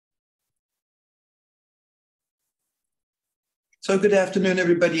So good afternoon,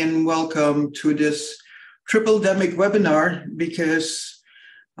 everybody, and welcome to this Tripledemic webinar, because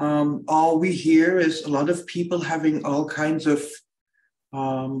all we hear is a lot of people having all kinds of,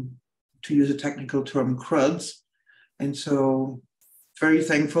 to use a technical term, cruds. And so very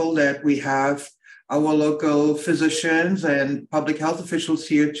thankful that we have our local physicians and public health officials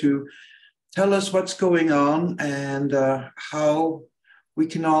here to tell us what's going on and how we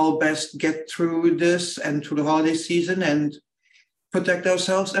can all best get through this and through the holiday season and protect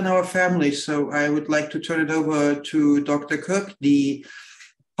ourselves and our families. So I would like to turn it over to Dr. Cooke, the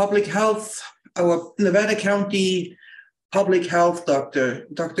public health, our Nevada County public health doctor.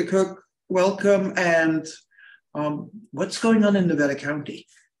 Dr. Cooke, welcome. And what's going on in Nevada County?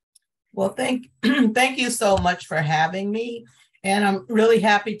 Well, thank you so much for having me. And I'm really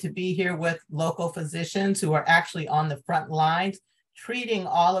happy to be here with local physicians who are actually on the front lines treating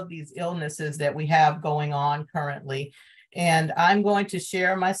all of these illnesses that we have going on currently. And I'm going to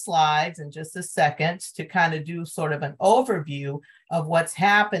share my slides in just a second to kind of do sort of an overview of what's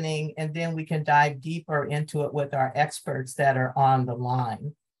happening, and then we can dive deeper into it with our experts that are on the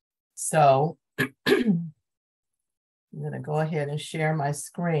line. So I'm going to go ahead and share my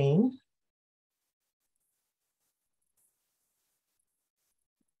screen.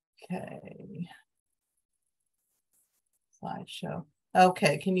 Okay. Slideshow.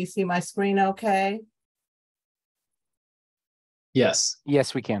 Okay, can you see my screen okay? Yes.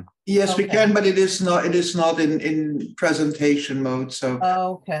 Yes, we can. Yes, Okay. we can, but it is not in presentation mode. So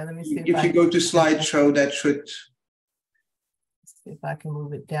Okay, let me see if you go to slideshow, that should. Let's see if I can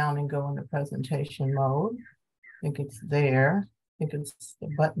move it down and go into presentation mode. I think it's there. I think it's the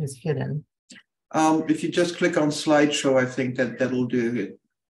button is hidden. If you just click on slideshow, I think that'll do it.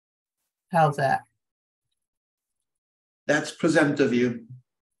 How's that? That's presenter view.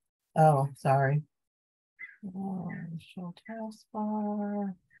 Oh, sorry. Oh, show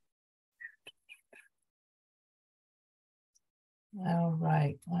taskbar. All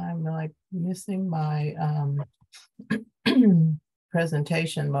right, I'm like missing my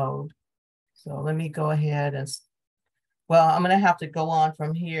presentation mode. So let me go ahead and, well, I'm gonna have to go on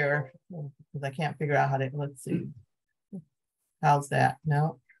from here because I can't figure out how to, let's see. How's that?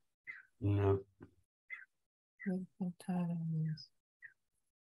 No? No.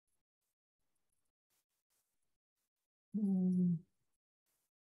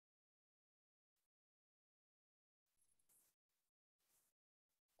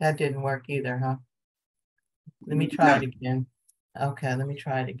 That didn't work either, huh? Let me try it again. Okay, let me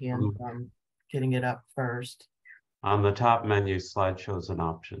try it again. Getting it up first. On the top menu, slideshow is an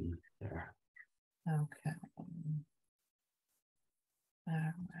option there. Okay. All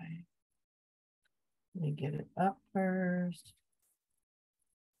right. Let me get it up first.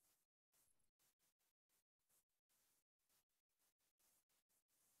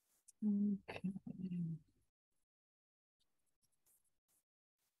 Okay.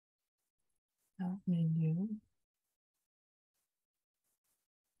 Out menu.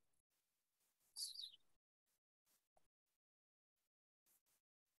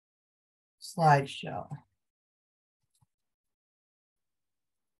 Slideshow.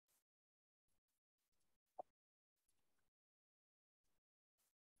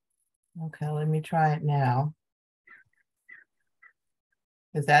 Okay, let me try it now.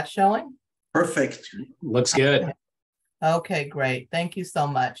 Is that showing? Perfect. Looks good. Okay, great. Thank you so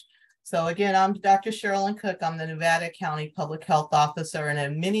much. So again, I'm Dr. Sherilyn Cooke. I'm the Nevada County Public Health Officer,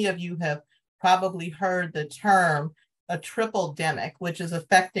 and many of you have probably heard the term a tripledemic, which is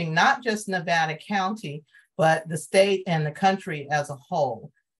affecting not just Nevada County, but the state and the country as a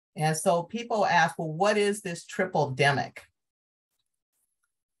whole. And so people ask, well, what is this tripledemic?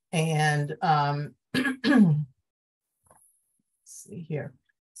 And let's see here.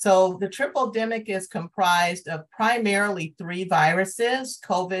 So the tripledemic is comprised of primarily 3 viruses: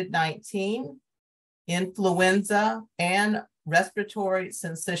 COVID-19, influenza, and respiratory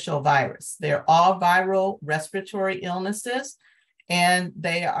syncytial virus. They're all viral respiratory illnesses, and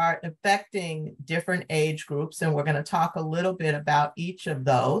they are affecting different age groups. And we're going to talk a little bit about each of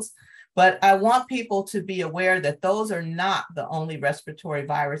those. But I want people to be aware that those are not the only respiratory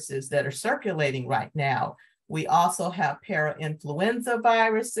viruses that are circulating right now. We also have para-influenza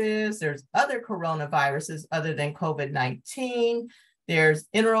viruses. There's other coronaviruses other than COVID-19. There's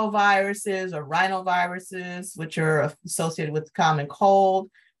enteroviruses or rhinoviruses, which are associated with common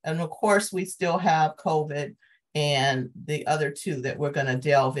cold. And of course, we still have COVID and the other 2 that we're going to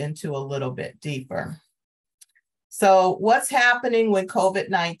delve into a little bit deeper. So what's happening with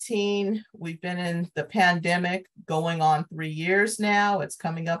COVID-19? We've been in the pandemic going on 3 years now. It's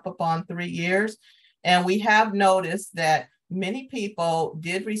coming up upon 3 years. And we have noticed that many people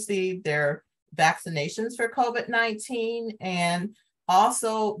did receive their vaccinations for COVID-19, and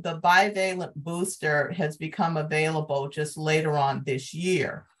also the bivalent booster has become available just later on this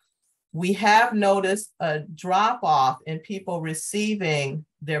year. We have noticed a drop-off in people receiving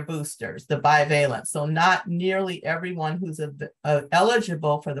their boosters, the bivalent. So not nearly everyone who's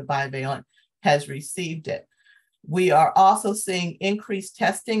eligible for the bivalent has received it. We are also seeing increased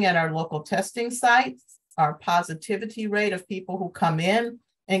testing at our local testing sites. Our positivity rate of people who come in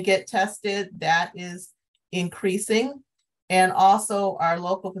and get tested, that is increasing. And also our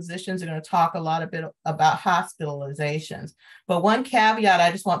local physicians are going to talk a lot about hospitalizations. But one caveat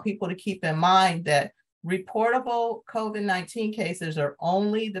I just want people to keep in mind that reportable COVID-19 cases are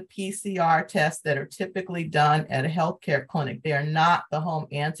only the PCR tests that are typically done at a healthcare clinic. They are not the home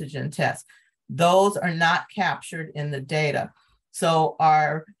antigen tests. Those are not captured in the data. So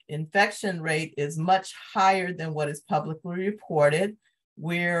our infection rate is much higher than what is publicly reported.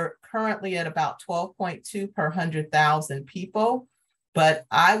 We're currently at about 12.2 per 100,000 people, but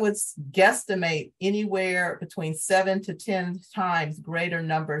I would guesstimate anywhere between 7 to 10 times greater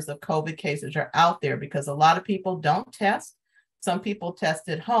numbers of COVID cases are out there because a lot of people don't test. Some people test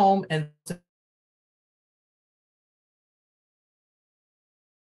at home, and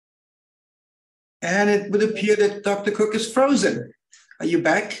it would appear that Dr. Cooke is frozen. Are you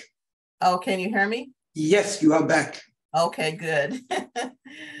back? Oh, can you hear me? Yes, you are back. Okay, good.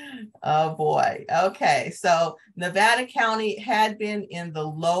 Oh boy. Okay, so Nevada County had been in the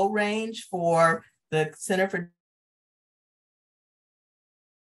low range for the Center for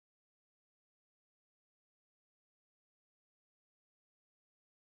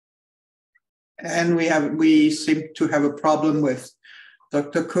And we seem to have a problem with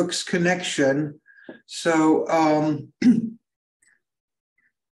Dr. Cooke's connection. So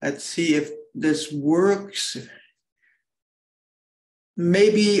let's see if this works.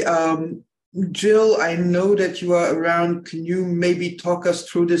 Maybe, Jill, I know that you are around. Can you maybe talk us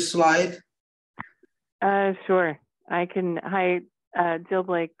through this slide? Sure, I can. Hi, Jill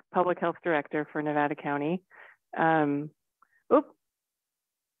Blake, Public Health Director for Nevada County. Oops,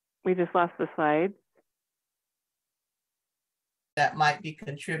 we just lost the slide. That might be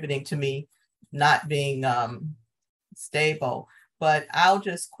contributing to me not being stable. But I'll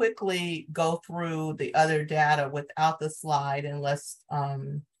just quickly go through the other data without the slide, unless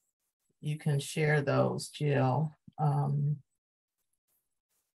you can share those, Jill.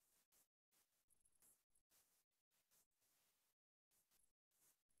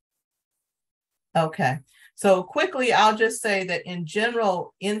 Okay, so quickly, I'll just say that in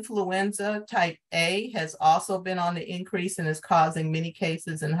general, influenza type A has also been on the increase and is causing many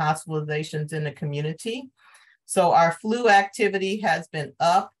cases and hospitalizations in the community. So our flu activity has been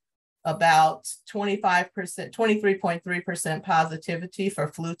up about 25%, 23.3% positivity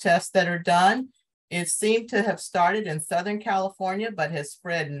for flu tests that are done. It seemed to have started in Southern California, but has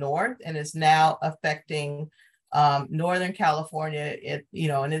spread north and is now affecting Northern California.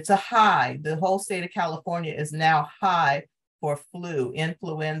 And it's a high. The whole state of California is now high for flu,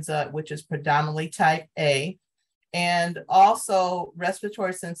 influenza, which is predominantly type A. And also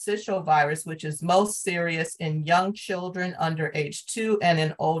respiratory syncytial virus, which is most serious in young children under age 2 and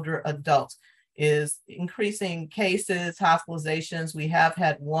in older adults, is increasing cases, hospitalizations. We have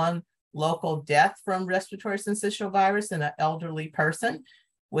had one local death from respiratory syncytial virus in an elderly person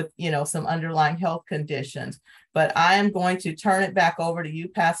with some underlying health conditions. But I am going to turn it back over to you,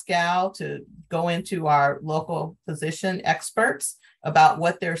 Pascal, to go into our local physician experts about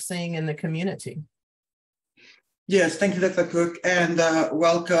what they're seeing in the community. Yes, thank you, Dr. Cooke, and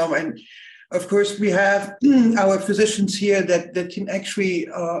welcome. And of course, we have our physicians here that can actually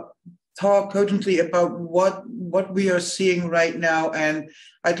talk cogently about what we are seeing right now. And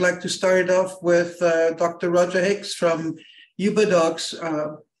I'd like to start off with Dr. Roger Hicks from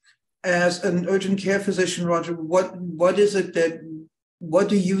UBADOCS. As an urgent care physician, Roger, what is it what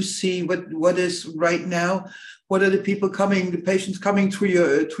do you see? What is right now? What are the patients coming through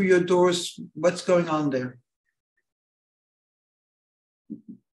your doors? What's going on there?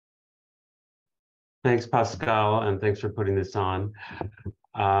 Thanks, Pascal, and thanks for putting this on.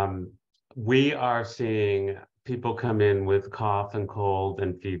 We are seeing people come in with cough and cold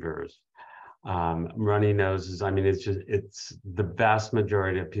and fevers, runny noses. I mean, it's the vast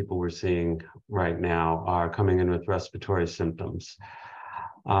majority of people we're seeing right now are coming in with respiratory symptoms.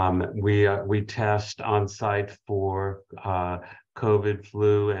 We test on site for COVID,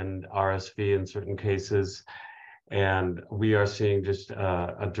 flu, and RSV in certain cases, and we are seeing just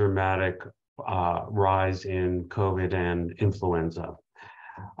a dramatic rise in COVID and influenza.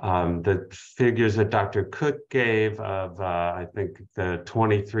 The figures that Dr. Cooke gave of, I think, the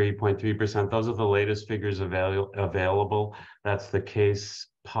 23.3%, those are the latest figures available. That's the case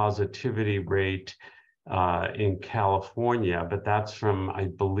positivity rate in California, but that's from, I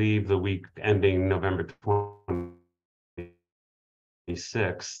believe, the week ending November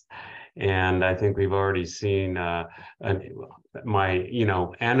 26th. And I think we've already seen my,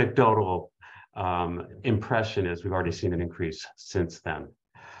 anecdotal impression is we've already seen an increase since then.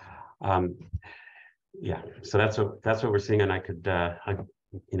 Yeah, so that's what we're seeing, and I could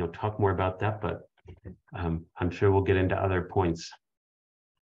talk more about that, but I'm sure we'll get into other points.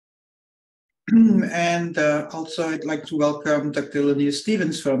 And also, I'd like to welcome Dr. Linnea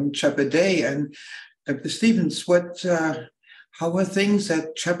Stevens from Chapel Day. And Dr. Stevens, how are things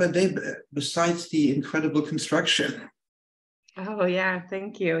at Chapel Day besides the incredible construction? Oh yeah,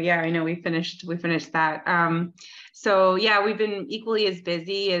 thank you. Yeah, I know we finished that. So yeah, we've been equally as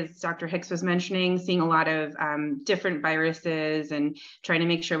busy as Dr. Hicks was mentioning, seeing a lot of different viruses and trying to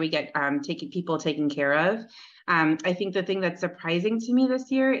make sure we get people taken care of. I think the thing that's surprising to me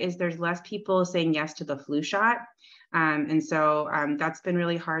this year is there's less people saying yes to the flu shot. And so that's been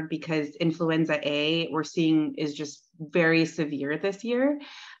really hard because influenza A we're seeing is just very severe this year.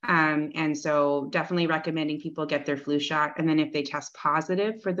 And so definitely recommending people get their flu shot. And then if they test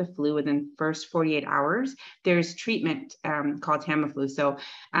positive for the flu within the first 48 hours, there's treatment called Tamiflu. So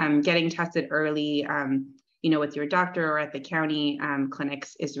getting tested early, with your doctor or at the county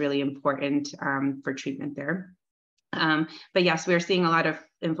clinics is really important for treatment there. But yes, we're seeing a lot of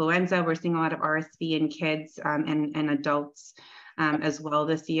influenza. We're seeing a lot of RSV in kids and adults as well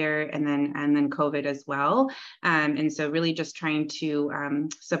this year, and then COVID as well. And so really just trying to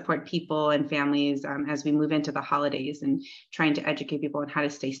support people and families as we move into the holidays and trying to educate people on how to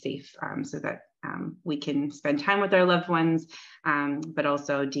stay safe so that we can spend time with our loved ones, but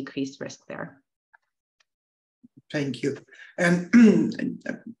also decrease risk there. Thank you. And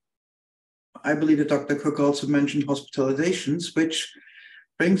I believe that Dr. Cooke also mentioned hospitalizations, which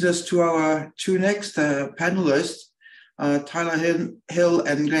brings us to our two next panelists, Tyler Hill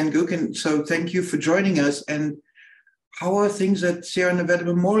and Glenn Gookin. So thank you for joining us. And how are things at Sierra Nevada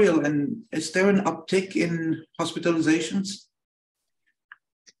Memorial? And is there an uptick in hospitalizations?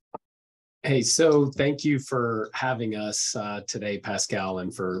 Hey, so thank you for having us today, Pascal,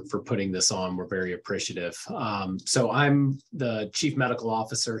 and for putting this on. We're very appreciative. So I'm the Chief Medical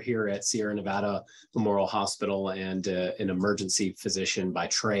Officer here at Sierra Nevada Memorial Hospital and an emergency physician by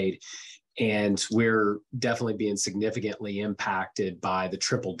trade. And we're definitely being significantly impacted by the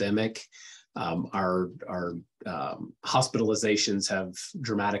Tripledemic. Our hospitalizations have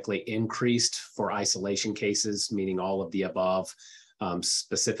dramatically increased for isolation cases, meaning all of the above.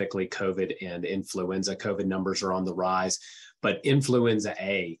 Specifically COVID and influenza. COVID numbers are on the rise, but influenza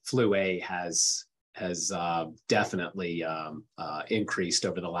A, flu A has definitely increased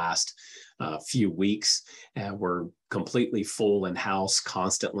over the last few weeks. And we're completely full in-house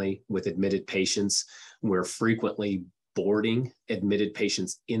constantly with admitted patients. We're frequently boarding admitted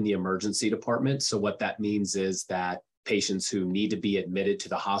patients in the emergency department. So what that means is that patients who need to be admitted to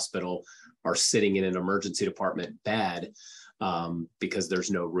the hospital are sitting in an emergency department bed because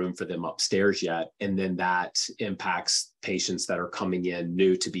there's no room for them upstairs yet. And then that impacts patients that are coming in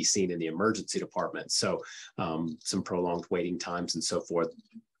new to be seen in the emergency department. So some prolonged waiting times and so forth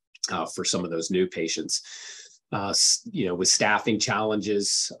for some of those new patients. With staffing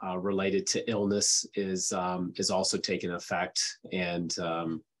challenges related to illness is also taking effect and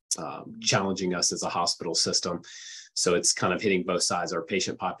challenging us as a hospital system. So it's kind of hitting both sides, our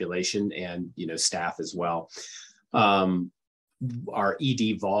patient population and staff as well. Our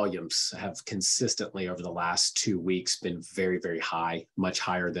ED volumes have consistently over the last 2 weeks been very, very high, much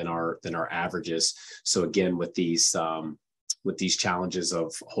higher than our averages. So again, with these challenges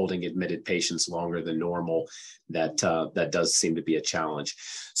of holding admitted patients longer than normal, that does seem to be a challenge.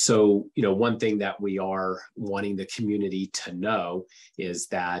 So one thing that we are wanting the community to know is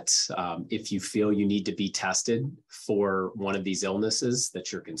that if you feel you need to be tested for one of these illnesses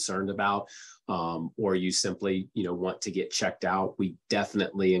that you're concerned about, or you simply, want to get checked out, we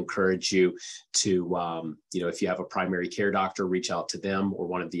definitely encourage you to, if you have a primary care doctor, reach out to them or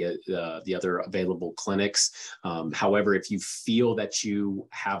one of the other available clinics. However, if you feel that you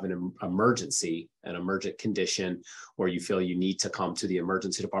have an emergent condition, or you feel you need to come to the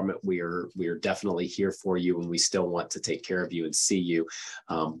emergency department, we are definitely here for you, and we still want to take care of you and see you,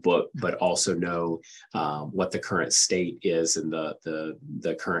 but also know what the current state is and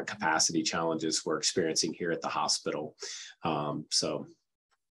the current capacity challenges we're experiencing here at the hospital. So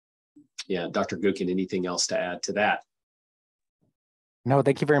yeah, Dr. Gookin, anything else to add to that? No,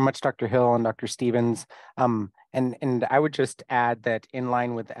 thank you very much, Dr. Hill and Dr. Stevens. And I would just add that in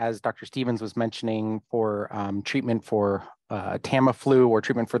line with, as Dr. Stevens was mentioning, for treatment for Tamiflu or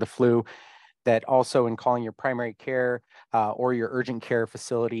treatment for the flu, that also in calling your primary care or your urgent care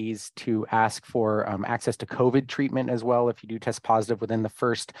facilities to ask for access to COVID treatment as well if you do test positive within the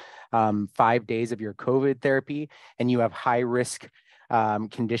first 5 days of your COVID therapy and you have high risk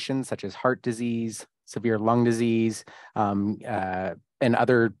conditions such as heart disease, severe lung disease, and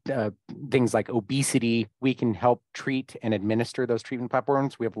other things like obesity. We can help treat and administer those treatment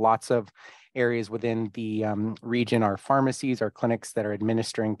platforms. We have lots of areas within the region, our pharmacies, our clinics that are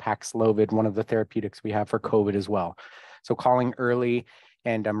administering Paxlovid, one of the therapeutics we have for COVID as well. So calling early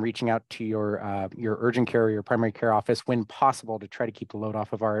and reaching out to your urgent care or your primary care office when possible to try to keep the load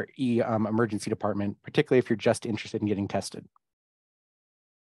off of our emergency department, particularly if you're just interested in getting tested.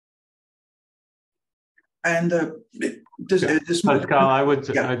 And Pascal, I would.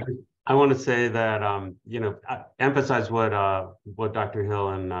 Yeah. I want to say that emphasize what Dr. Hill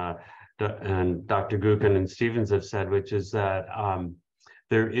and Dr. Gookin and Stevens have said, which is that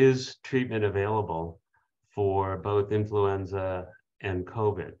there is treatment available for both influenza and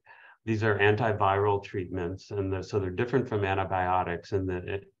COVID. These are antiviral treatments, and so they're different from antibiotics in that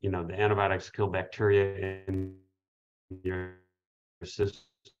the antibiotics kill bacteria in your system.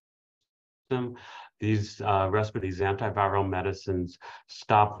 These antiviral medicines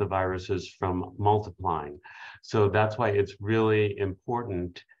stop the viruses from multiplying. So that's why it's really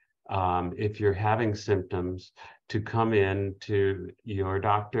important if you're having symptoms to come in to your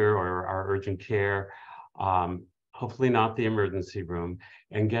doctor or our urgent care, hopefully not the emergency room,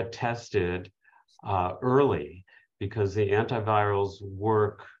 and get tested early, because the antivirals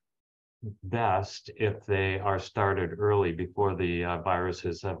work best if they are started early before the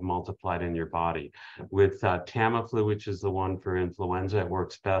viruses have multiplied in your body. With Tamiflu, which is the one for influenza, it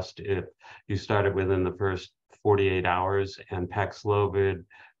works best if you start it within the first 48 hours, and Paxlovid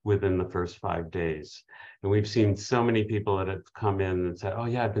within the first 5 days. And we've seen so many people that have come in and said, oh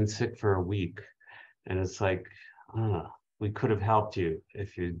yeah, I've been sick for a week. And it's like, we could have helped you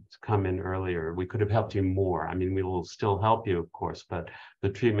if you'd come in earlier. We could have helped you more. I mean, we will still help you, of course, but the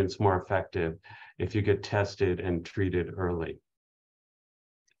treatment's more effective if you get tested and treated early.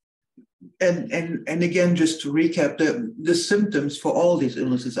 And again, just to recap, the symptoms for all these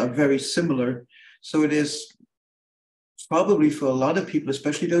illnesses are very similar. So it is probably for a lot of people,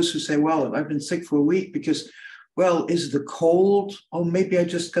 especially those who say, well, I've been sick for a week because, well, is it the cold? Oh, maybe I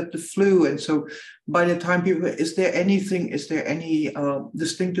just got the flu. And so by the time people, is there any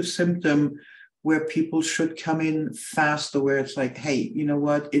distinctive symptom where people should come in faster, where it's like, hey, you know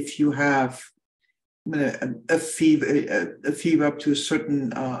what, if you have a fever up to a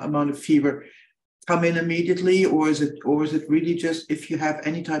certain amount of fever, come in immediately? Or is it really just if you have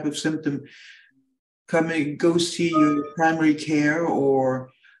any type of symptom, go see your primary care or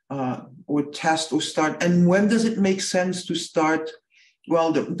test or start? And when does it make sense to start,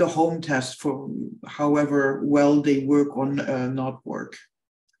 well, the home test for however well they work or not work?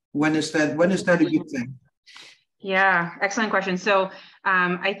 When is that a good thing? Yeah, excellent question. So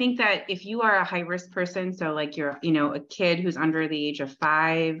I think that if you are a high risk person, so like you're, a kid who's under the age of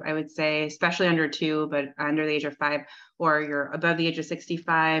 5, I would say, especially under 2, but under the age of 5, or you're above the age of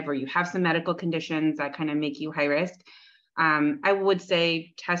 65, or you have some medical conditions that kind of make you high risk, I would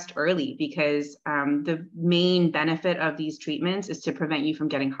say test early, because the main benefit of these treatments is to prevent you from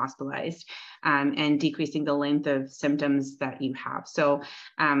getting hospitalized and decreasing the length of symptoms that you have. So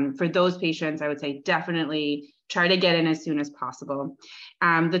for those patients, I would say definitely try to get in as soon as possible.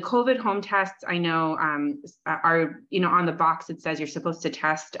 The COVID home tests, I know, are, on the box, it says you're supposed to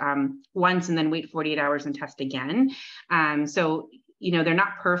test once and then wait 48 hours and test again. So, they're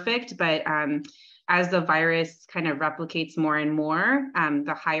not perfect, but as the virus kind of replicates more and more,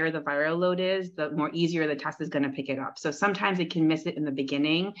 the higher the viral load is, the more easier the test is going to pick it up. So sometimes it can miss it in the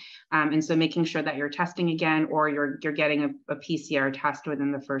beginning. And so making sure that you're testing again, or you're getting a PCR test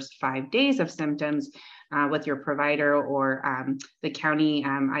within the first 5 days of symptoms with your provider, or the county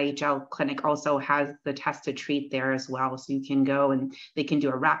IHL clinic also has the test to treat there as well. So you can go and they can do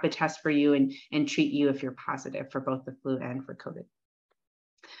a rapid test for you and treat you if you're positive for both the flu and for COVID.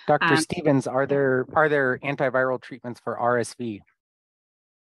 Dr. Stevens, are there antiviral treatments for RSV?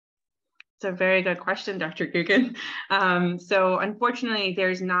 It's a very good question, Dr. Gookin. So unfortunately,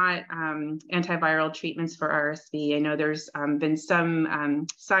 there's not antiviral treatments for RSV. I know there's been some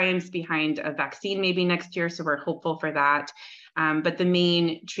science behind a vaccine maybe next year, so we're hopeful for that. But the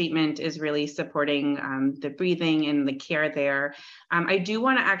main treatment is really supporting the breathing and the care there. I do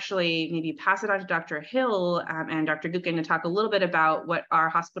want to actually maybe pass it on to Dr. Hill and Dr. Gookin to talk a little bit about what our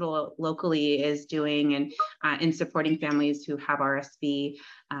hospital locally is doing and in supporting families who have RSV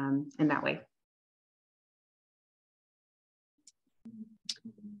in that way.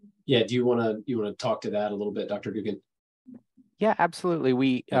 Yeah, do you want to talk to that a little bit, Dr. Gookin? Yeah, absolutely.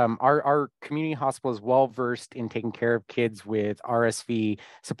 We our community hospital is well versed in taking care of kids with RSV,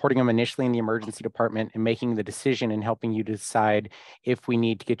 supporting them initially in the emergency department and making the decision and helping you decide if we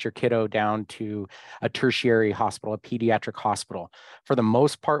need to get your kiddo down to a tertiary hospital, a pediatric hospital. For the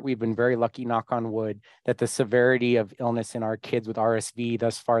most part, we've been very lucky, knock on wood, that the severity of illness in our kids with RSV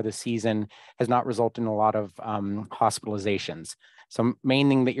thus far this season has not resulted in a lot of hospitalizations. So main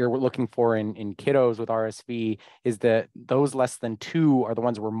thing that you're looking for in kiddos with RSV is that those less than 2 are the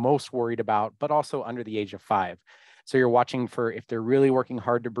ones we're most worried about, but also under the age of 5. So you're watching for if they're really working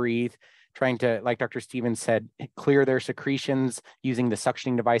hard to breathe, trying to, like Dr. Stevens said, clear their secretions using the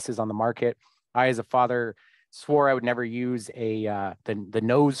suctioning devices on the market. I, as a father, swore I would never use the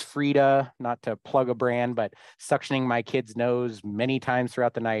nose Frida, not to plug a brand, but suctioning my kid's nose many times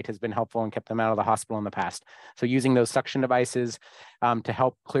throughout the night has been helpful and kept them out of the hospital in the past. So using those suction devices to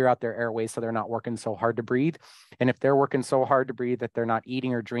help clear out their airways so they're not working so hard to breathe. And if they're working so hard to breathe that they're not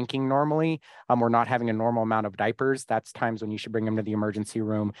eating or drinking normally, or not having a normal amount of diapers, that's times when you should bring them to the emergency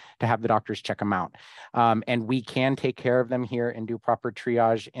room to have the doctors check them out. And we can take care of them here and do proper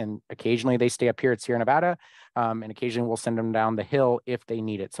triage. And occasionally they stay up here at Sierra Nevada. And occasionally we'll send them down the hill if they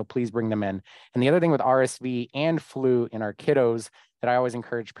need it. So please bring them in. And the other thing with RSV and flu in our kiddos that I always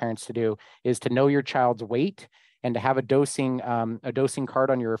encourage parents to do is to know your child's weight and to have a dosing card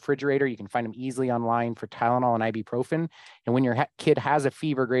on your refrigerator. You can find them easily online for Tylenol and ibuprofen. And when your kid has a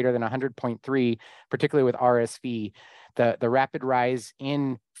fever greater than 100.3, particularly with RSV, the rapid rise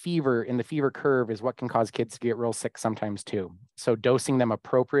in fever in the fever curve is what can cause kids to get real sick sometimes too. So dosing them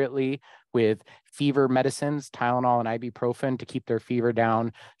appropriately with fever medicines, Tylenol and ibuprofen, to keep their fever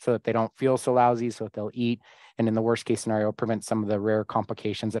down so that they don't feel so lousy, so that they'll eat. And in the worst case scenario, prevent some of the rare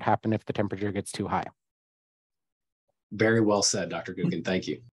complications that happen if the temperature gets too high. Very well said, Dr. Gookin. Thank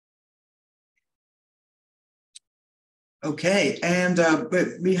you. Okay, and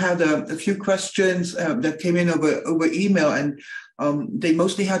we had a few questions that came in over email, and they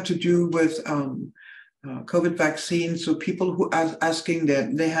mostly had to do with COVID vaccines. So people who are asking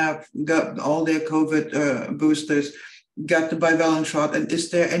that they have got all their COVID boosters, got the bivalent shot, and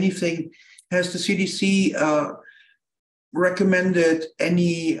is there anything, has the CDC recommended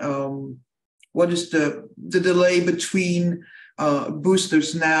any, what is the delay between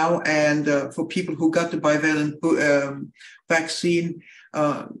boosters now and for people who got the bivalent vaccine?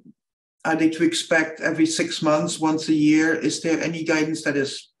 Are they to expect every 6 months, once a year? Is there any guidance that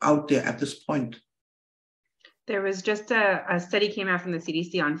is out there at this point? There was just a study came out from the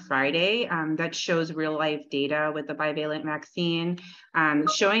CDC on Friday that shows real life data with the bivalent vaccine,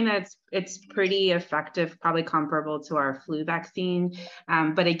 showing that it's pretty effective, probably comparable to our flu vaccine,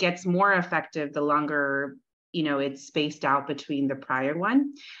 but it gets more effective the longer it's spaced out between the prior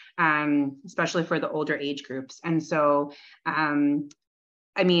one, especially for the older age groups. And so,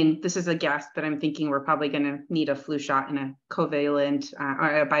 I mean, this is a guess, but I'm thinking we're probably going to need a flu shot and a covalent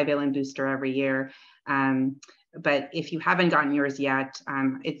or a bivalent booster every year. But if you haven't gotten yours yet,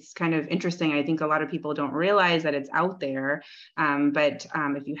 it's kind of interesting. I think a lot of people don't realize that it's out there. But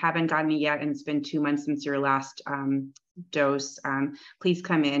if you haven't gotten it yet and it's been 2 months since your last dose, please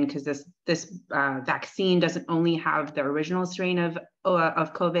come in, because this vaccine doesn't only have the original strain of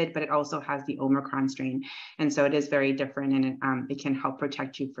COVID, but it also has the Omicron strain. And so it is very different, and it can help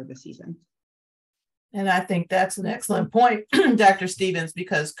protect you for the season. And I think that's an excellent point, Dr. Stevens,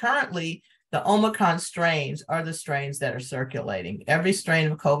 because currently the Omicron strains are the strains that are circulating. Every strain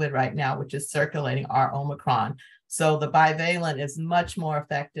of COVID right now, which is circulating, are Omicron. So the bivalent is much more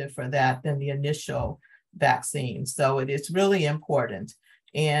effective for that than the initial vaccine. So it is really important.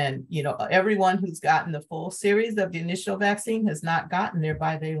 And, everyone who's gotten the full series of the initial vaccine has not gotten their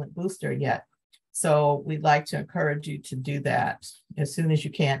bivalent booster yet. So we'd like to encourage you to do that as soon as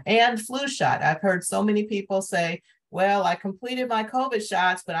you can. And flu shot. I've heard so many people say, well, I completed my COVID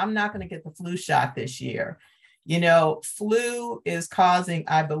shots, but I'm not going to get the flu shot this year. Flu is causing,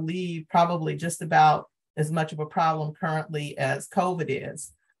 I believe, probably just about as much of a problem currently as COVID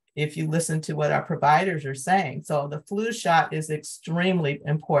is, if you listen to what our providers are saying. So the flu shot is extremely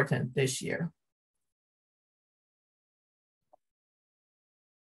important this year.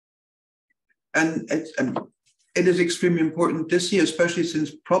 And it is extremely important this year, especially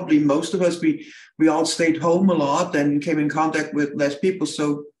since probably most of us, we all stayed home a lot and came in contact with less people.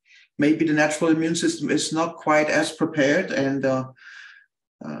 So maybe the natural immune system is not quite as prepared. And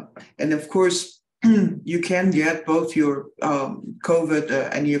of course, you can get both your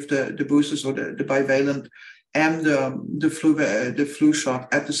COVID, any of the boosters or the bivalent, and the flu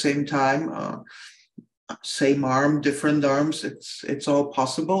shot at the same time. Same arm, different arms. It's all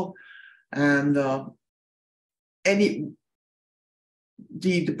possible. And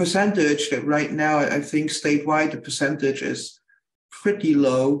the percentage that right now, I think statewide, the percentage is pretty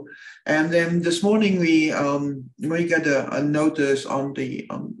low. And then this morning we got a notice on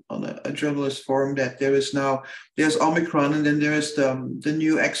a journalist forum that there's Omicron, and then there's the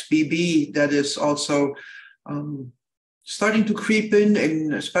new XBB that is also starting to creep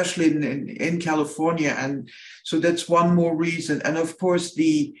in especially in California. And so that's one more reason. And of course,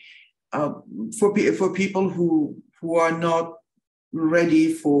 for people who are not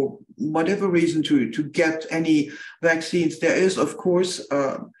ready for whatever reason to get any vaccines, there is, of course,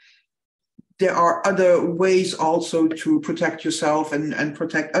 there are other ways also to protect yourself and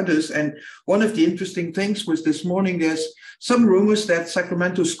protect others. And one of the interesting things was this morning, there's some rumors that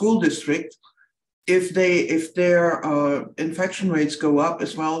Sacramento School District, if their infection rates go up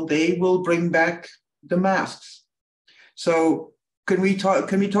as well, they will bring back the masks. So can we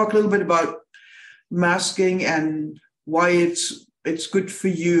talk a little bit about masking and why it's good for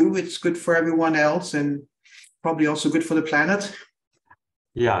you, it's good for everyone else, and probably also good for the planet?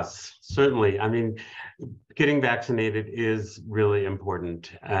 Yes, certainly. I mean, getting vaccinated is really important,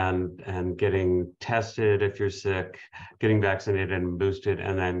 and getting tested if you're sick, getting vaccinated and boosted,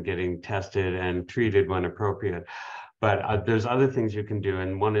 and then getting tested and treated when appropriate. But there's other things you can do,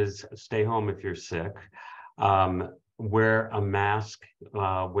 and one is stay home if you're sick. Wear a mask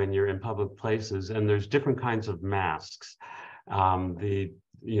when you're in public places, and there's different kinds of masks. The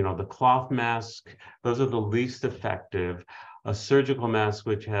cloth mask, those are the least effective. A surgical mask,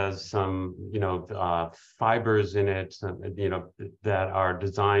 which has some, fibers in it, that are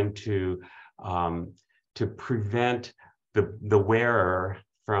designed to prevent the wearer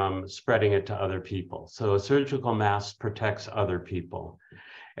from spreading it to other people. So a surgical mask protects other people.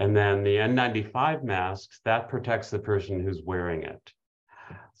 And then the N95 masks, that protects the person who's wearing it.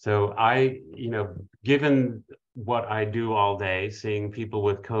 So given what I do all day, seeing people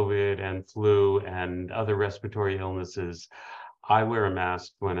with COVID and flu and other respiratory illnesses, I wear a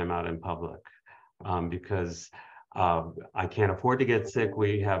mask when I'm out in public because I can't afford to get sick.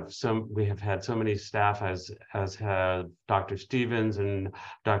 We have had so many staff, as had Dr. Stevens and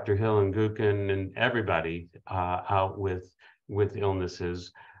Dr. Hill and Gookin and everybody out with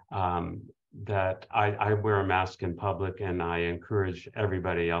illnesses, that I wear a mask in public, and I encourage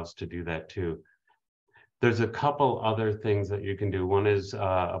everybody else to do that too. There's a couple other things that you can do. One is,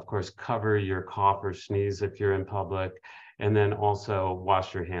 of course, cover your cough or sneeze if you're in public, and then also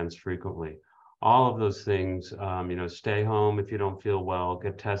wash your hands frequently. All of those things, stay home if you don't feel well,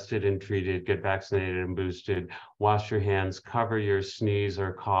 get tested and treated, get vaccinated and boosted, wash your hands, cover your sneeze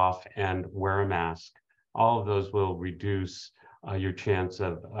or cough, and wear a mask. All of those will reduce your chance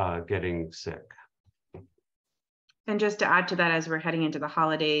of getting sick. And just to add to that, as we're heading into the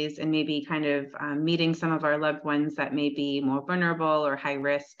holidays and maybe kind of meeting some of our loved ones that may be more vulnerable or high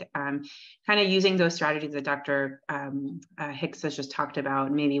risk, kind of using those strategies that Dr. Hicks has just talked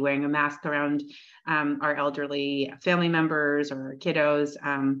about, maybe wearing a mask around our elderly family members or kiddos,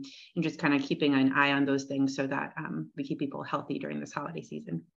 and just kind of keeping an eye on those things so that we keep people healthy during this holiday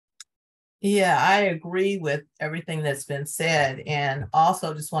season. Yeah, I agree with everything that's been said. And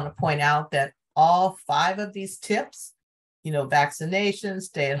also just want to point out that all 5 of these tips, vaccination,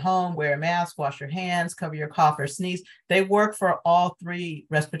 stay at home, wear a mask, wash your hands, cover your cough or sneeze, they work for all 3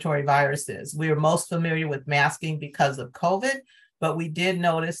 respiratory viruses. We are most familiar with masking because of COVID, but we did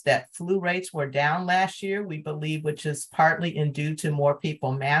notice that flu rates were down last year, we believe, which is partly due to more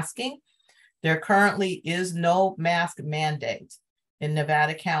people masking. There currently is no mask mandate in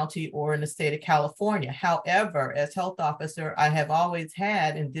Nevada County or in the state of California. However, as health officer, I have always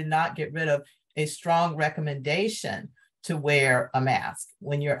had and did not get rid of a strong recommendation to wear a mask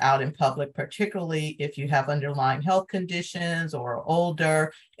when you're out in public, particularly if you have underlying health conditions or are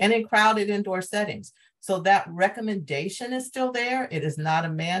older and in crowded indoor settings. So that recommendation is still there. It is not a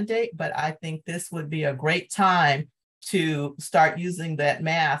mandate, but I think this would be a great time to start using that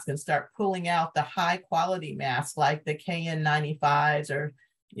mask and start pulling out the high quality masks like the KN95s or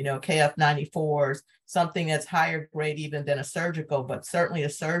KF94s, something that's higher grade even than a surgical, but certainly a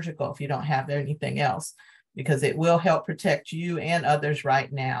surgical if you don't have anything else, because it will help protect you and others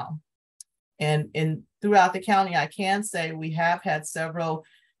right now. And throughout the county, I can say we have had several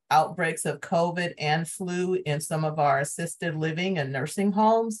outbreaks of COVID and flu in some of our assisted living and nursing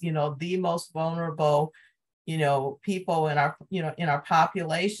homes. The most vulnerable, people in our, in our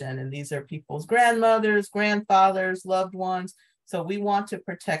population. And these are people's grandmothers, grandfathers, loved ones. So we want to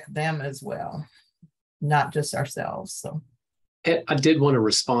protect them as well, not just ourselves. So. And I did want to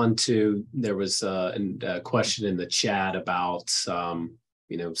respond to, there was a question in the chat about,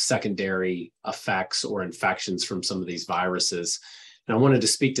 secondary effects or infections from some of these viruses. And I wanted to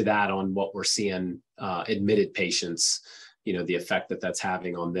speak to that on what we're seeing admitted patients, the effect that's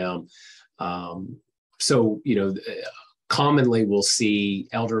having on them. Commonly we'll see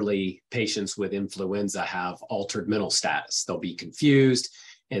elderly patients with influenza have altered mental status. They'll be confused.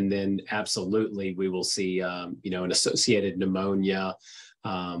 And then absolutely we will see, an associated pneumonia,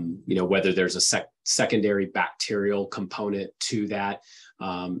 whether there's a secondary bacterial component to that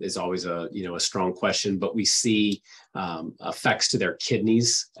is always a strong question, but we see effects to their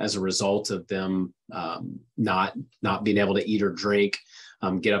kidneys as a result of them not being able to eat or drink,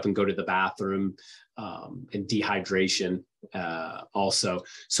 get up and go to the bathroom, and dehydration also.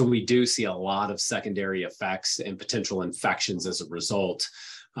 So we do see a lot of secondary effects and potential infections as a result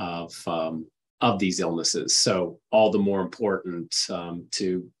of these illnesses. So all the more important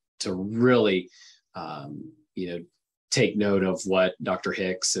to really take note of what Dr.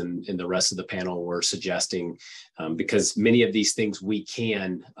 Hicks and the rest of the panel were suggesting, because many of these things we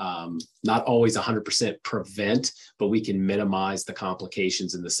can not always 100% prevent, but we can minimize the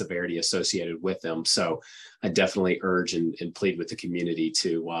complications and the severity associated with them. So I definitely urge and plead with the community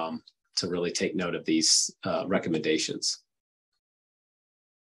to really take note of these recommendations.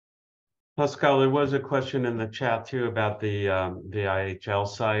 Pascal, there was a question in the chat too about the IHL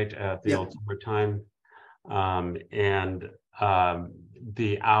site at the old summertime.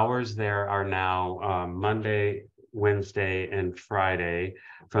 The hours there are now Monday, Wednesday, and Friday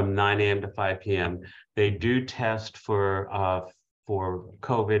from 9 a.m. to 5 p.m. They do test for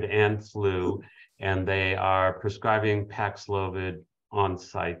COVID and flu, and they are prescribing Paxlovid on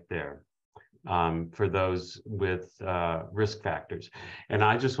site there for those with risk factors. And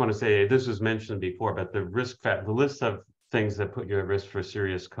I just want to say, this was mentioned before, but the list of things that put you at risk for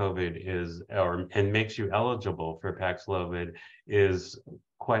serious COVID and makes you eligible for Paxlovid is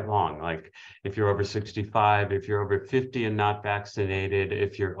quite long. Like if you're over 65, if you're over 50 and not vaccinated,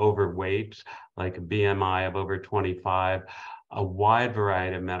 if you're overweight, like a BMI of over 25, a wide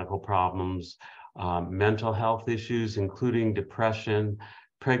variety of medical problems, mental health issues, including depression,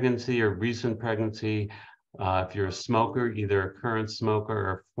 pregnancy or recent pregnancy. If you're a smoker, either a current smoker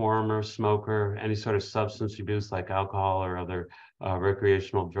or former smoker, any sort of substance abuse like alcohol or other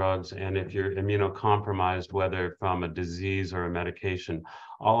recreational drugs, and if you're immunocompromised, whether from a disease or a medication,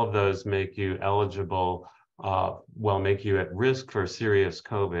 all of those make you eligible, make you at risk for serious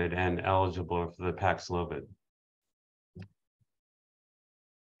COVID and eligible for the Paxlovid.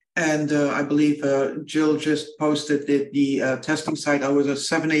 And I believe Jill just posted that the testing site hours are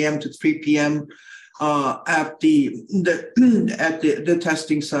 7 a.m. to 3 p.m. At the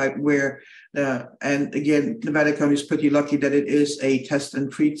testing site where, and again, Nevada County is pretty lucky that it is a test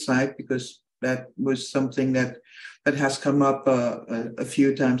and treat site, because that was something that has come up a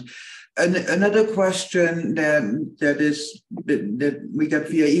few times. And another question that we got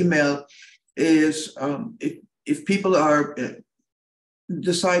via email is if people are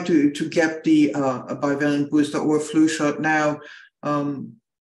decide to get the a bivalent booster or flu shot now,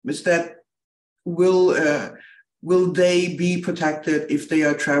 is that will they be protected if they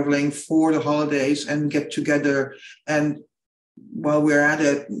are traveling for the holidays and get together? And while we're at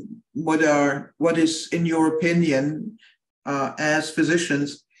it, what is, in your opinion, as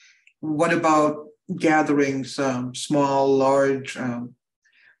physicians, what about gatherings, small, large?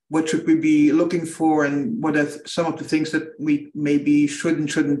 What should we be looking for, and what are some of the things that we maybe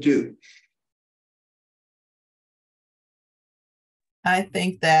shouldn't do? I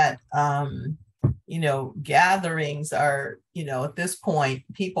think that, gatherings are, at this point,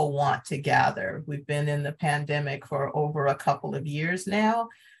 people want to gather. We've been in the pandemic for over a couple of years now.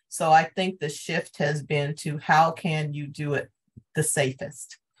 So I think the shift has been to how can you do it the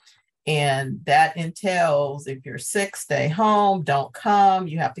safest? And that entails, if you're sick, stay home, don't come.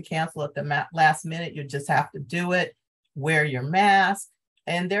 You have to cancel at the last minute. You just have to do it. Wear your mask.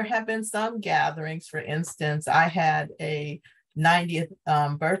 And there have been some gatherings. For instance, I had a 90th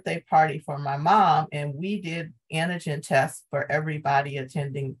birthday party for my mom, and we did antigen tests for everybody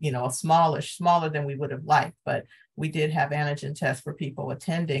attending, smaller than we would have liked, but we did have antigen tests for people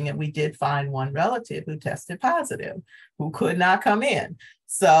attending, and we did find one relative who tested positive, who could not come in.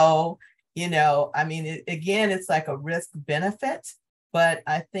 So you know, I mean, again, it's like a risk benefit, but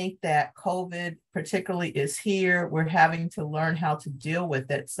I think that COVID particularly is here. We're having to learn how to deal with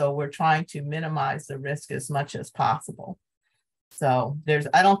it. So we're trying to minimize the risk as much as possible. So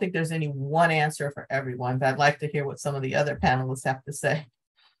I don't think there's any one answer for everyone, but I'd like to hear what some of the other panelists have to say.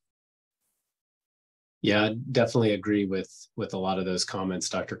 Yeah, definitely agree with a lot of those comments,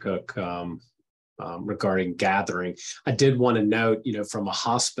 Dr. Cooke, regarding gathering. I did want to note, you know, from a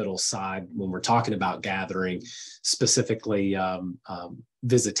hospital side, when we're talking about gathering, specifically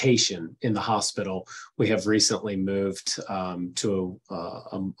visitation in the hospital, we have recently moved to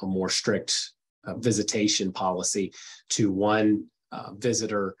a more strict visitation policy to one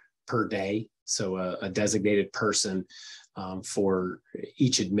visitor per day. So a designated person for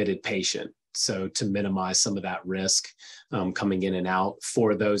each admitted patient. So to minimize some of that risk coming in and out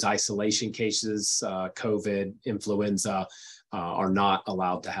for those isolation cases, COVID, influenza are not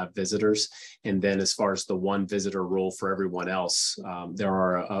allowed to have visitors. And then as far as the one visitor rule for everyone else, there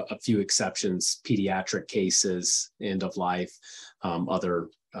are a few exceptions, pediatric cases, end of life, other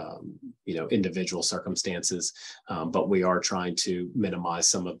you know, individual circumstances, but we are trying to minimize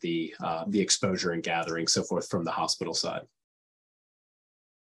some of the exposure and gathering, so forth, from the hospital side.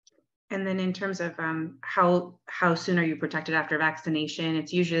 And then in terms of how soon are you protected after vaccination?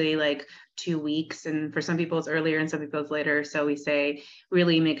 It's usually like 2 weeks, and for some people it's earlier and some people it's later. So we say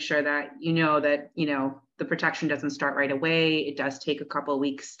really make sure that you know the protection doesn't start right away. It does take a couple of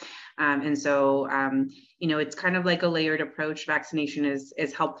weeks, and so you know, it's kind of like a layered approach. Vaccination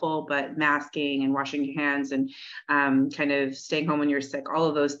is helpful, but masking and washing your hands and kind of staying home when you're sick, all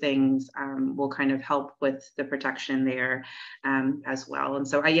of those things will kind of help with the protection there as well. And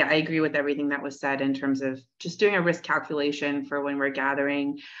so I agree with everything that was said in terms of just doing a risk calculation for when we're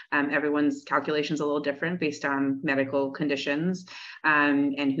gathering. Everyone's calculation is a little different based on medical conditions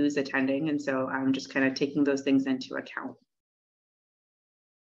and who's attending. And so I'm just kind of taking those things into account.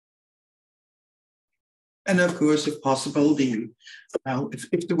 And of course, if possible,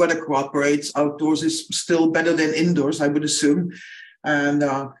 if the weather cooperates, outdoors is still better than indoors, I would assume. And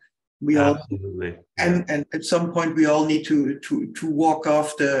we Absolutely. all and at some point we all need to walk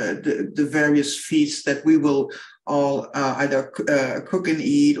off the various feasts that we will all either cook and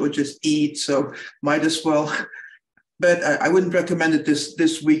eat or just eat. So might as well. But I wouldn't recommend it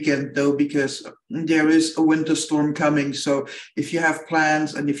this weekend, though, because there is a winter storm coming. So if you have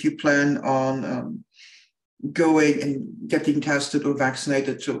plans and if you plan on going and getting tested or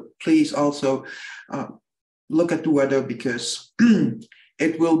vaccinated, so please also look at the weather, because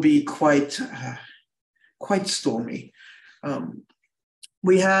it will be quite stormy.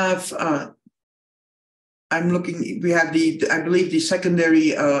 We have I believe the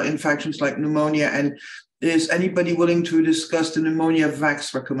secondary infections like pneumonia. And is anybody willing to discuss the pneumonia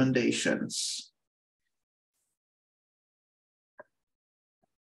vax recommendations?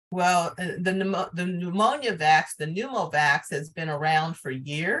 Well, the pneumonia vax, the pneumovax, has been around for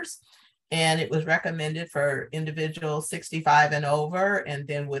years, and it was recommended for individuals 65 and over, and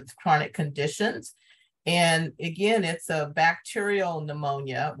then with chronic conditions. And again, it's a bacterial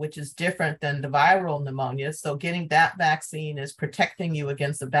pneumonia, which is different than the viral pneumonia. So getting that vaccine is protecting you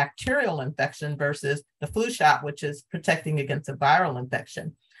against a bacterial infection versus the flu shot, which is protecting against a viral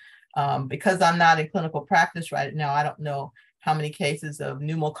infection. Because I'm not in clinical practice right now, I don't know how many cases of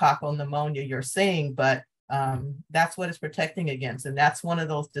pneumococcal pneumonia you're seeing, but that's what it's protecting against. And that's one of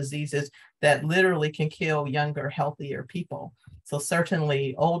those diseases that literally can kill younger, healthier people. So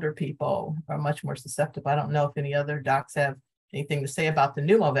certainly older people are much more susceptible. I don't know if any other docs have anything to say about the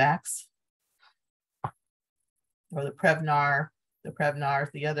pneumovax or the Prevnar,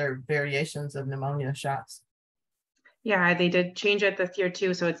 the other variations of pneumonia shots. Yeah, they did change it this year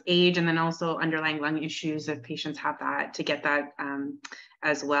too. So it's age and then also underlying lung issues if patients have that, to get that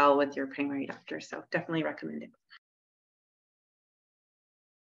as well with your primary doctor. So definitely recommend it.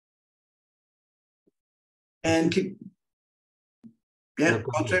 And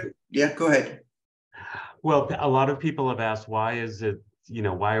go ahead. Well, a lot of people have asked, why is it,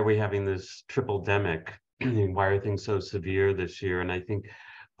 why are we having this tripledemic? Why are things so severe this year? And I think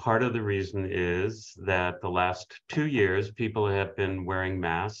part of the reason is that the last 2 years, people have been wearing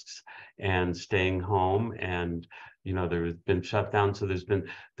masks and staying home, and there's been shutdowns. So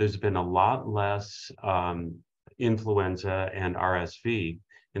there's been a lot less influenza and RSV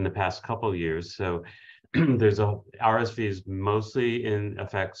in the past couple of years. So RSV is mostly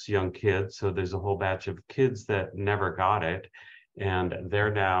affects young kids. So there's a whole batch of kids that never got it, and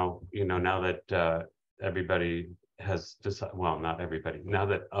they're now, now that everybody has decided, well, not everybody, now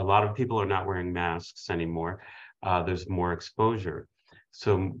that a lot of people are not wearing masks anymore, there's more exposure.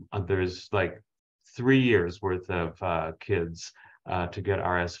 So there's like 3 years worth of kids to get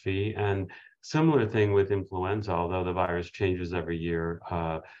RSV. And similar thing with influenza, although the virus changes every year.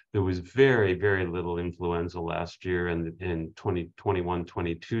 There was very, very little influenza last year in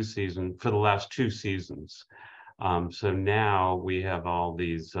 2021-22 season for the last 2 seasons. So now we have all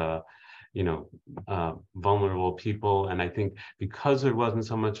these vulnerable people. And I think because there wasn't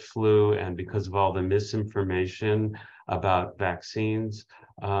so much flu and because of all the misinformation about vaccines,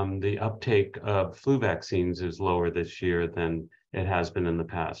 the uptake of flu vaccines is lower this year than it has been in the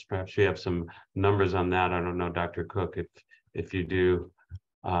past. Perhaps you have some numbers on that. I don't know, Dr. Cooke, if you do,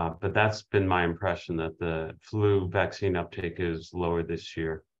 but that's been my impression, that the flu vaccine uptake is lower this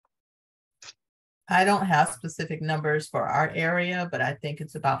year. I don't have specific numbers for our area, but I think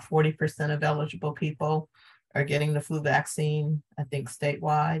it's about 40% of eligible people are getting the flu vaccine, I think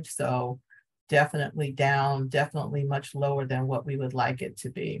statewide. So definitely down, definitely much lower than what we would like it to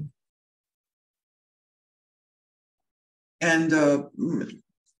be. And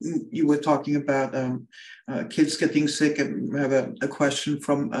you were talking about kids getting sick, and I have a question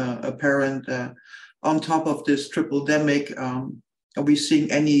from a parent. On top of this tripledemic, are we seeing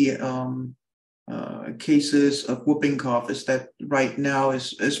any cases of whooping cough? Is that right now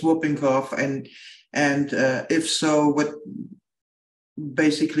is whooping cough, and if so, what?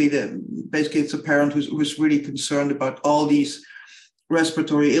 Basically, it's a parent who's really concerned about all these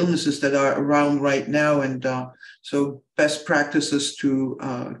respiratory illnesses that are around right now, and so best practices to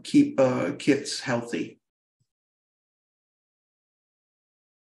keep kids healthy.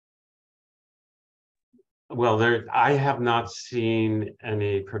 Well, I have not seen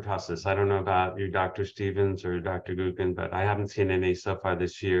any pertussis. I don't know about you, Dr. Stevens or Dr. Gookin, but I haven't seen any so far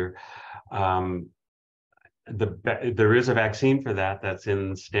this year. There is a vaccine for that. That's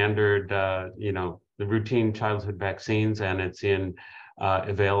in standard, the routine childhood vaccines, and it's in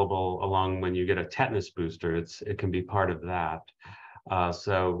available along when you get a tetanus booster. It can be part of that.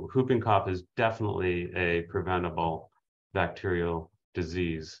 So whooping cough is definitely a preventable bacterial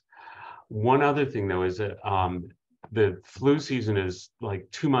disease. One other thing, though, is that the flu season is like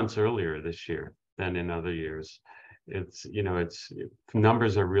 2 months earlier this year than in other years.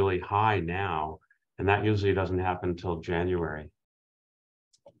 Numbers are really high now, and that usually doesn't happen until January.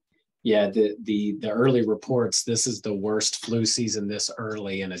 Yeah, the early reports, this is the worst flu season this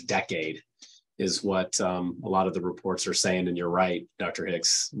early in a decade, is what a lot of the reports are saying. And you're right, Dr.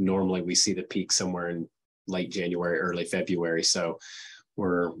 Hicks. Normally we see the peak somewhere in late January, early February. So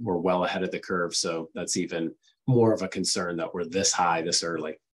we're well ahead of the curve. So that's even more of a concern that we're this high this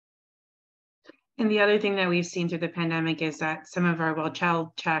early. And the other thing that we've seen through the pandemic is that some of our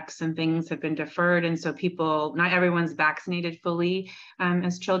child checks and things have been deferred. And so not everyone's vaccinated fully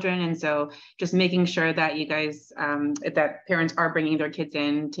as children. And so just making sure that you guys, that parents are bringing their kids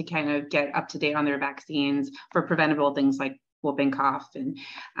in to kind of get up to date on their vaccines for preventable things like whooping cough and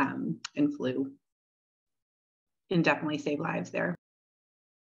flu, and definitely save lives there.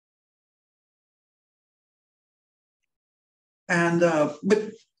 And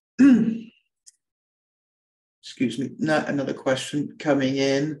excuse me, not another question coming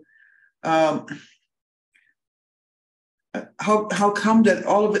in. How come that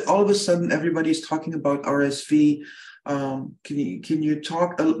all of a sudden everybody's talking about RSV? Can you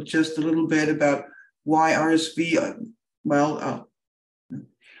talk just a little bit about why RSV?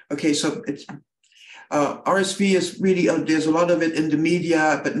 Okay, so it's RSV is really there's a lot of it in the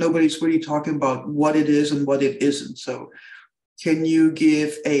media, but nobody's really talking about what it is and what it isn't. So can you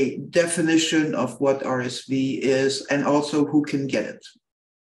give a definition of what RSV is and also who can get it?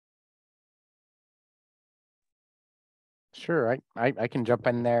 Sure, I can jump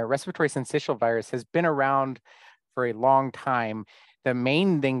in there. Respiratory syncytial virus has been around for a long time. The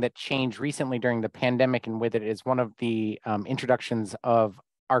main thing that changed recently during the pandemic and with it is one of the introductions of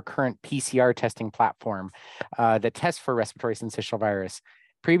our current PCR testing platform that tests for respiratory syncytial virus.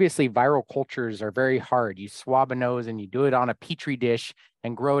 Previously, viral cultures are very hard. You swab a nose and you do it on a petri dish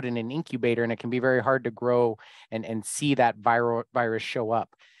and grow it in an incubator, and it can be very hard to grow and see that virus show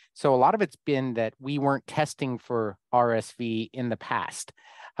up. So a lot of it's been that we weren't testing for RSV in the past.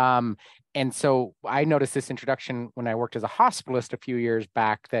 And so I noticed this introduction when I worked as a hospitalist a few years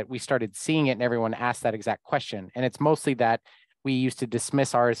back, that we started seeing it and everyone asked that exact question. And it's mostly that we used to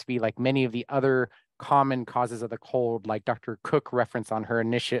dismiss RSV like many of the other common causes of the cold, like Dr. Cooke referenced on her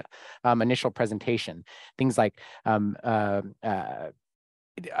initial presentation. Things like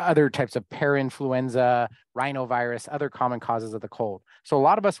other types of parainfluenza, rhinovirus, other common causes of the cold. So a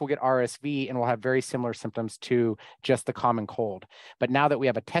lot of us will get RSV and will have very similar symptoms to just the common cold. But now that we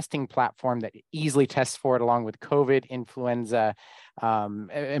have a testing platform that easily tests for it along with COVID, influenza,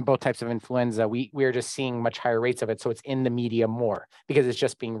 and both types of influenza, we are just seeing much higher rates of it. So it's in the media more because it's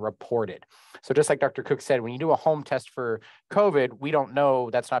just being reported. So just like Dr. Cooke said, when you do a home test for COVID, we don't know,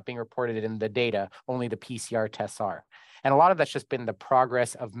 that's not being reported in the data, only the PCR tests are. And a lot of that's just been the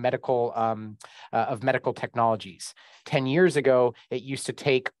progress of medical technologies. 10 years ago, it used to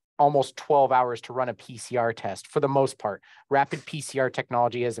take almost 12 hours to run a PCR test for the most part. Rapid PCR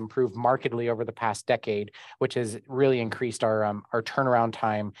technology has improved markedly over the past decade, which has really increased our turnaround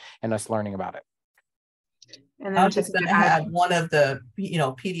time and us learning about it. And then I'm just going to have one of the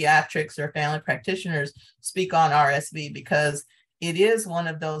pediatrics or family practitioners speak on RSV, because it is one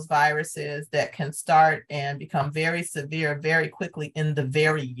of those viruses that can start and become very severe very quickly in the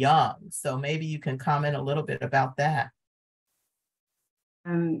very young. So maybe you can comment a little bit about that.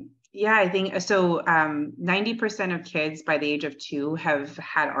 Yeah, I think so. 90% of kids by the age of 2 have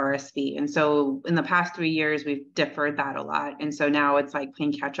had RSV. And so in the past 3 years, we've deferred that a lot. And so now it's like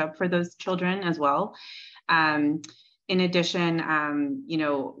playing catch up for those children as well. In addition,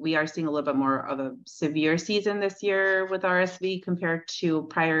 we are seeing a little bit more of a severe season this year with RSV compared to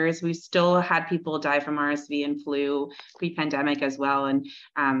prior years. We still had people die from RSV and flu pre-pandemic as well. And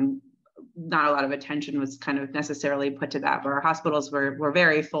not a lot of attention was kind of necessarily put to that, but our hospitals were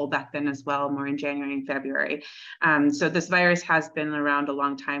very full back then as well, more in January and February. So this virus has been around a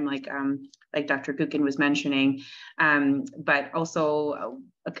long time, like Dr. Gookin was mentioning, but also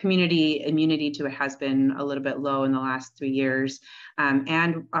a community immunity to it has been a little bit low in the last 3 years.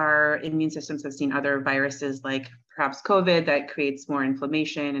 And our immune systems have seen other viruses like perhaps COVID that creates more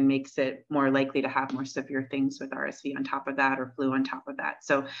inflammation and makes it more likely to have more severe things with RSV on top of that, or flu on top of that.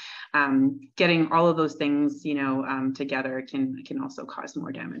 So getting all of those things, together can also cause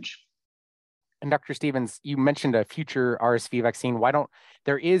more damage. And Dr. Stevens, you mentioned a future RSV vaccine.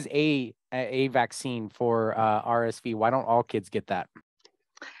 There is a vaccine for RSV. Why don't all kids get that?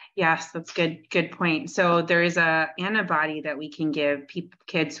 Yes, that's good point. So there is a antibody that we can give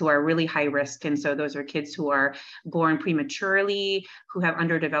kids who are really high risk. And so those are kids who are born prematurely, who have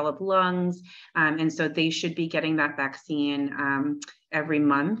underdeveloped lungs. And so they should be getting that vaccine every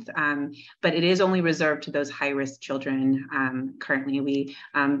month. But it is only reserved to those high risk children. Currently,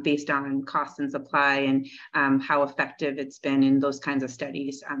 based on cost and supply and how effective it's been in those kinds of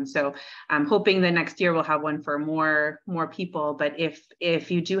studies. So I'm hoping that next year we'll have one for more people. But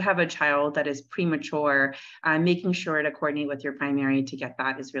if you do have a child that is premature, making sure to coordinate with your primary to get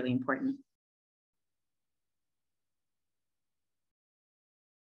that is really important.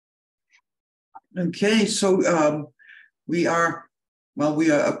 Okay, so we are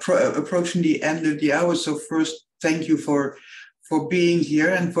approaching the end of the hour. So first, thank you for being here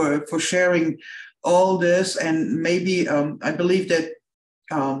and for sharing all this. And maybe I believe that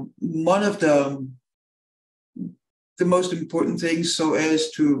one of the most important things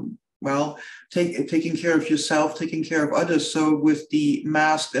is to taking care of yourself, taking care of others. So with the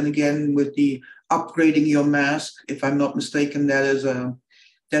mask, and again with the upgrading your mask, if I'm not mistaken,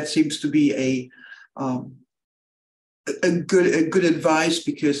 that seems to be a good advice,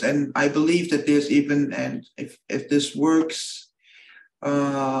 because, and I believe that there's even, and if this works,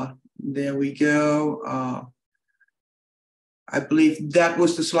 there we go. I believe that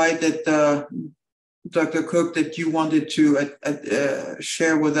was the slide that Dr. Cooke, that you wanted to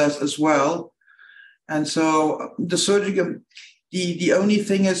share with us as well. And so the surgical, the only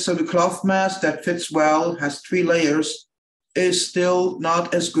thing is, so the cloth mask that fits well, has 3 layers, is still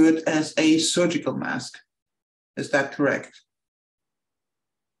not as good as a surgical mask. Is that correct?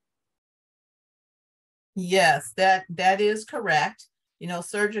 Yes, that is correct.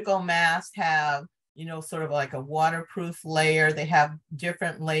 Surgical masks have, sort of like a waterproof layer. They have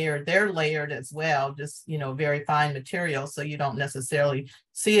different layer. They're layered as well, just, very fine material. So you don't necessarily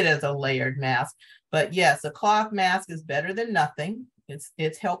see it as a layered mask. But yes, a cloth mask is better than nothing.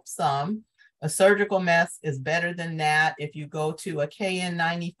 It's helped some. A surgical mask is better than that. If you go to a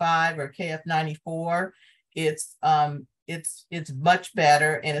KN95 or KF94, it's much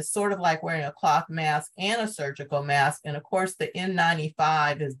better, and it's sort of like wearing a cloth mask and a surgical mask. And of course, the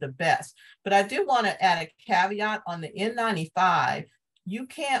N95 is the best. But I do want to add a caveat on the N95. You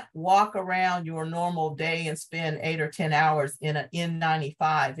can't walk around your normal day and spend 8 or 10 hours in an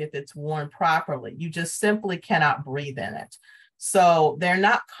N95 if it's worn properly. You just simply cannot breathe in it. So they're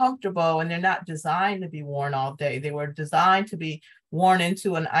not comfortable, and they're not designed to be worn all day. They were designed to be worn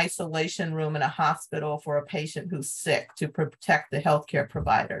into an isolation room in a hospital for a patient who's sick to protect the healthcare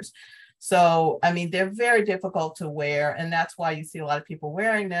providers. So, I mean, they're very difficult to wear, and that's why you see a lot of people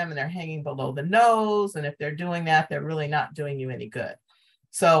wearing them and they're hanging below the nose. And if they're doing that, they're really not doing you any good.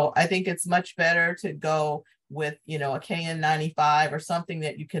 So I think it's much better to go with, you know, a KN95 or something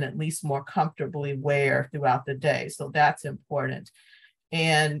that you can at least more comfortably wear throughout the day. So that's important.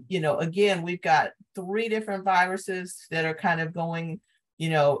 And, you know, again, we've got 3 different viruses that are kind of going, you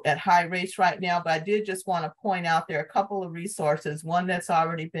know, at high rates right now. But I did just want to point out there are a couple of resources. One that's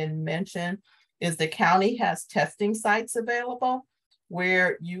already been mentioned is the county has testing sites available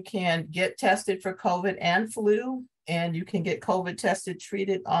where you can get tested for COVID and flu, and you can get COVID tested,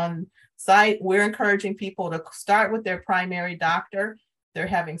 treated on site. We're encouraging people to start with their primary doctor. They're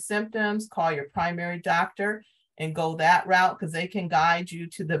having symptoms, call your primary doctor and go that route, because they can guide you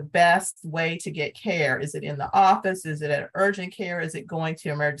to the best way to get care. Is it in the office? Is it at urgent care? Is it going to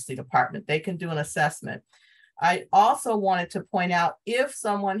emergency department? They can do an assessment. I also wanted to point out, if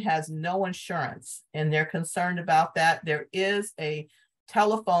someone has no insurance and they're concerned about that, there is a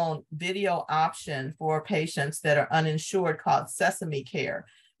telephone video option for patients that are uninsured called Sesame Care,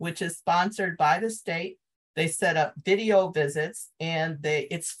 which is sponsored by the state. They set up video visits and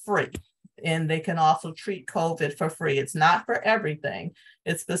it's free. And they can also treat COVID for free. It's not for everything.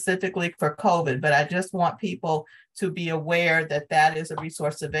 It's specifically for COVID, but I just want people to be aware that that is a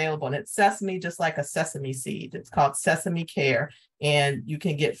resource available. And it's sesame, just like a sesame seed. It's called Sesame Care, and you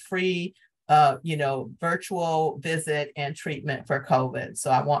can get free, you know, virtual visit and treatment for COVID. So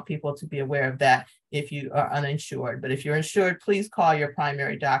I want people to be aware of that if you are uninsured. But if you're insured, please call your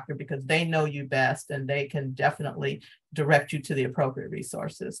primary doctor, because they know you best and they can definitely direct you to the appropriate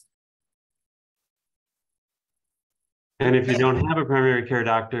resources. And if you don't have a primary care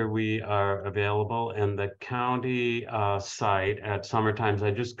doctor, we are available. And the county site at Summertimes, I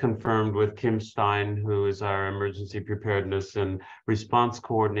just confirmed with Kim Stein, who is our emergency preparedness and response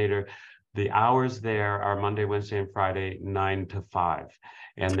coordinator. The hours there are Monday, Wednesday, and Friday, 9 to 5.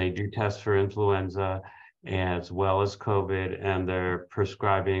 And they do test for influenza as well as COVID, and they're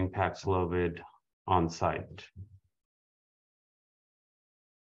prescribing Paxlovid on site.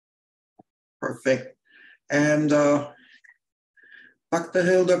 Perfect. And Dr.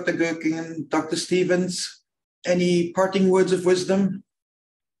 Hill, Dr. Gookin, Dr. Stevens, any parting words of wisdom?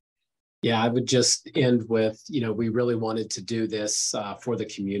 Yeah, I would just end with, you know, we really wanted to do this for the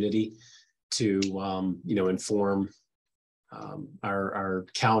community to, you know, inform our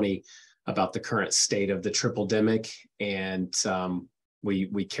county about the current state of the Tripledemic. And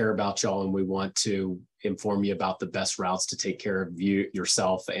we care about y'all, and we want to inform you about the best routes to take care of you,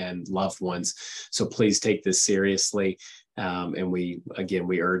 yourself, and loved ones. So please take this seriously. And we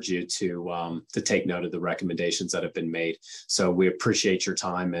urge you to take note of the recommendations that have been made. So we appreciate your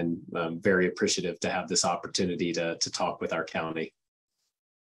time, and very appreciative to have this opportunity to talk with our county.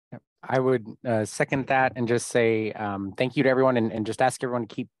 I would second that and just say thank you to everyone, and just ask everyone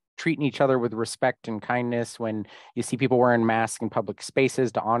to keep treating each other with respect and kindness when you see people wearing masks in public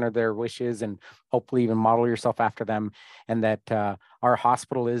spaces, to honor their wishes and hopefully even model yourself after them. And that our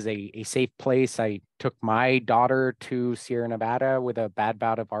hospital is a safe place. I took my daughter to Sierra Nevada with a bad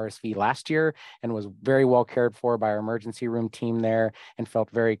bout of RSV last year and was very well cared for by our emergency room team there and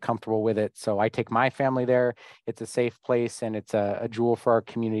felt very comfortable with it. So I take my family there. It's a safe place, and it's a jewel for our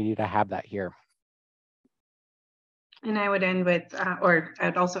community to have that here. And I would end with, or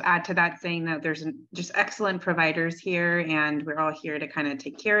I'd also add to that, saying that there's just excellent providers here, and we're all here to kind of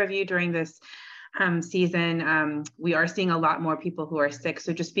take care of you during this season. We are seeing a lot more people who are sick,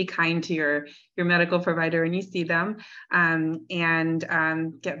 so just be kind to your medical provider when you see them, and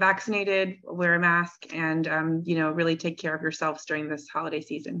get vaccinated, wear a mask, and you know, really take care of yourselves during this holiday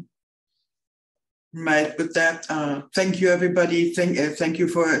season. Right. With that, thank you, everybody.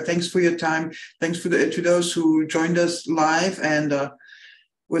 Thanks for your time. Thanks to those who joined us live. And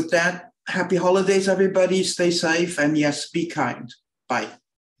with that, happy holidays, everybody. Stay safe, and yes, be kind. Bye.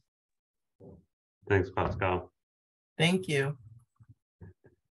 Thanks, Pascal. Thank you.